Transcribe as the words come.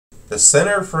The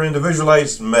Center for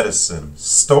Individualized Medicine,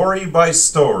 Story by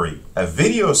Story, a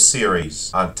video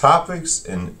series on topics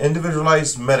in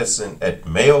individualized medicine at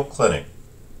Mayo Clinic.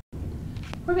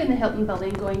 We're in the Hilton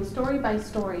building going story by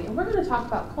story, and we're going to talk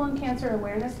about Colon Cancer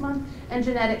Awareness Month and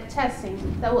genetic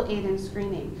testing that will aid in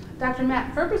screening. Dr.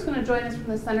 Matt Ferber is going to join us from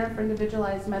the Center for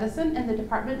Individualized Medicine and the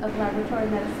Department of Laboratory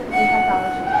Medicine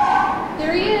and Pathology.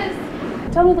 There he is.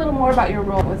 Tell me a little more about your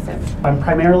role with this. I'm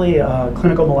primarily a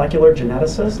clinical molecular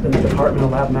geneticist in the Department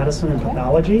of Lab Medicine and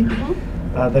Pathology.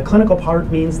 The clinical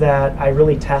part means that I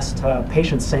really test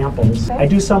patient samples. I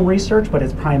do some research, but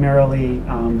it's primarily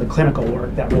the clinical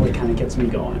work that really kind of gets me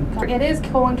going. It is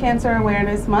Colon Cancer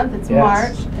Awareness Month. It's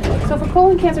Yes. March. So for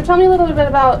colon cancer, tell me a little bit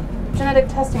about genetic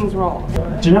testing's role.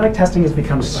 Genetic testing has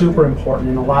become super important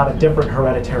in a lot of different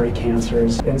hereditary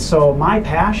cancers. And so my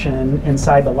passion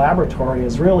inside the laboratory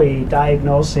is really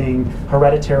diagnosing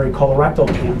hereditary colorectal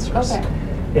cancers. Okay.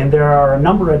 And there are a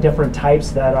number of different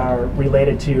types that are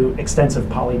related to extensive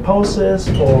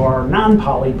polyposis or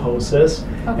non-polyposis.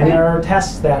 Okay. And there are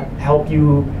tests that help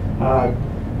you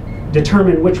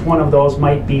determine which one of those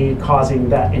might be causing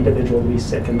that individual to be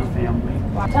sick in the family.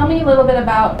 Tell me a little bit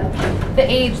about the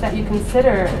age that you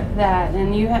consider that,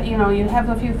 and you have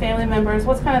a few family members.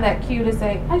 What's kind of that cue to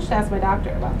say, I should ask my doctor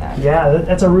about that? Yeah,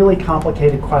 that's a really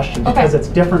complicated question because it's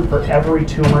different for every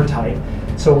tumor type.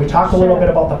 So we talk a little bit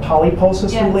about the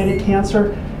polyposis-related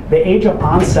cancer. The age of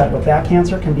onset with that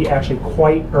cancer can be actually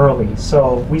quite early.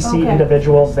 So we see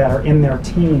individuals that are in their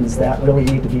teens that really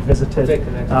need to be visited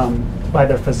by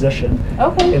their physician.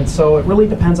 And so it really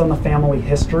depends on the family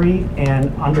history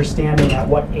and understanding at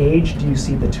what age do you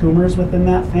see the tumors within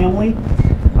that family.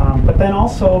 But then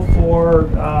also for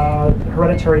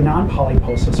hereditary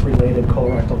non-polyposis related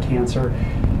colorectal cancer,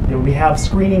 we have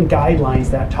screening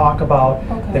guidelines that talk about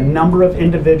the number of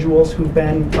individuals who've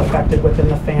been affected within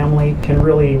the family can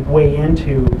really weigh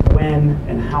into when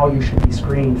and how you should be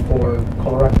screened for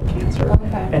colorectal cancer,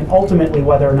 and ultimately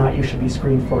whether or not you should be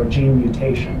screened for a gene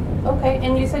mutation.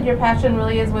 And you said your passion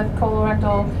really is with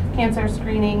colorectal cancer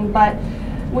screening, but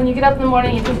when you get up in the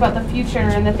morning, you think about the future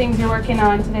and the things you're working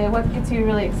on today. What gets you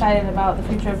really excited about the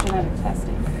future of genetic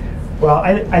testing? Well,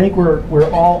 I think we're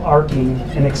all arcing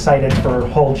and excited for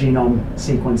whole genome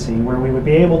sequencing, where we would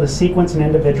be able to sequence an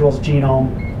individual's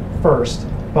genome first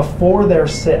before they're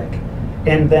sick,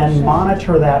 and then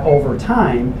monitor that over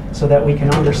time so that we can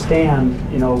understand,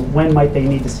 when might they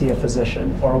need to see a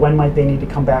physician, or when might they need to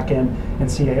come back in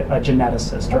and see a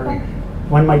geneticist, or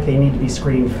when might they need to be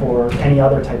screened for any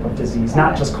other type of disease,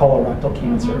 not just colorectal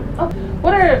cancer.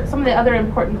 What are some of the other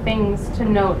important things to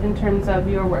note in terms of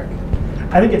your work?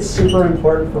 I think it's super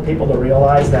important for people to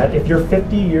realize that if you're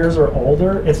 50 years or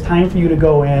older, it's time for you to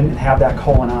go in and have that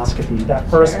colonoscopy, that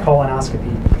first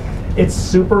colonoscopy. It's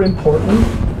super important.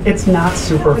 It's not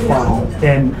super fun,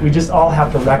 and we just all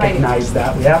have to recognize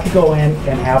that. We have to go in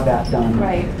and have that done.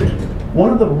 One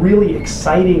of the really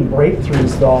exciting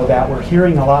breakthroughs, though, that we're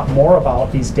hearing a lot more about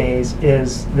these days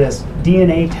is this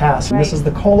DNA test. And this is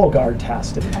the Cologuard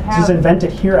test. This is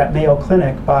invented here at Mayo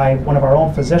Clinic by one of our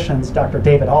own physicians, Dr.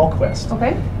 David Ahlquist.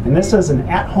 And this is an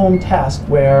at-home test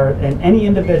where any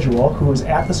individual who is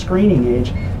at the screening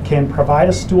age can provide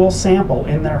a stool sample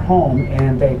in their home,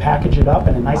 and they package it up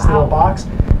in a nice little box,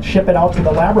 ship it out to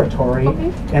the laboratory,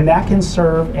 and that can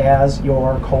serve as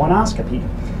your colonoscopy.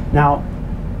 Now,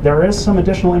 there is some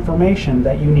additional information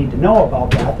that you need to know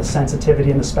about that, the sensitivity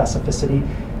and the specificity.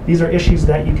 These are issues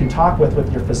that you can talk with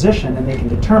your physician, and they can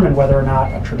determine whether or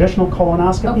not a traditional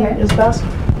colonoscopy is best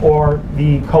or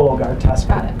the Cologuard test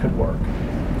could work.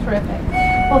 Terrific.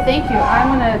 Well, thank you.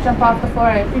 I'm going to jump off the floor.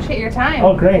 I appreciate your time.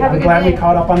 Oh, great. I'm glad we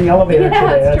caught up on the elevator today.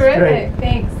 That's terrific. Great.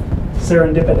 Thanks.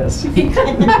 Serendipitous.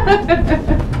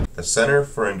 The Center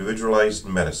for Individualized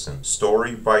Medicine,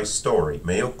 Story by Story,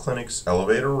 Mayo Clinic's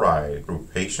elevator ride through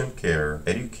patient care,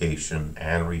 education,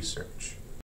 and research.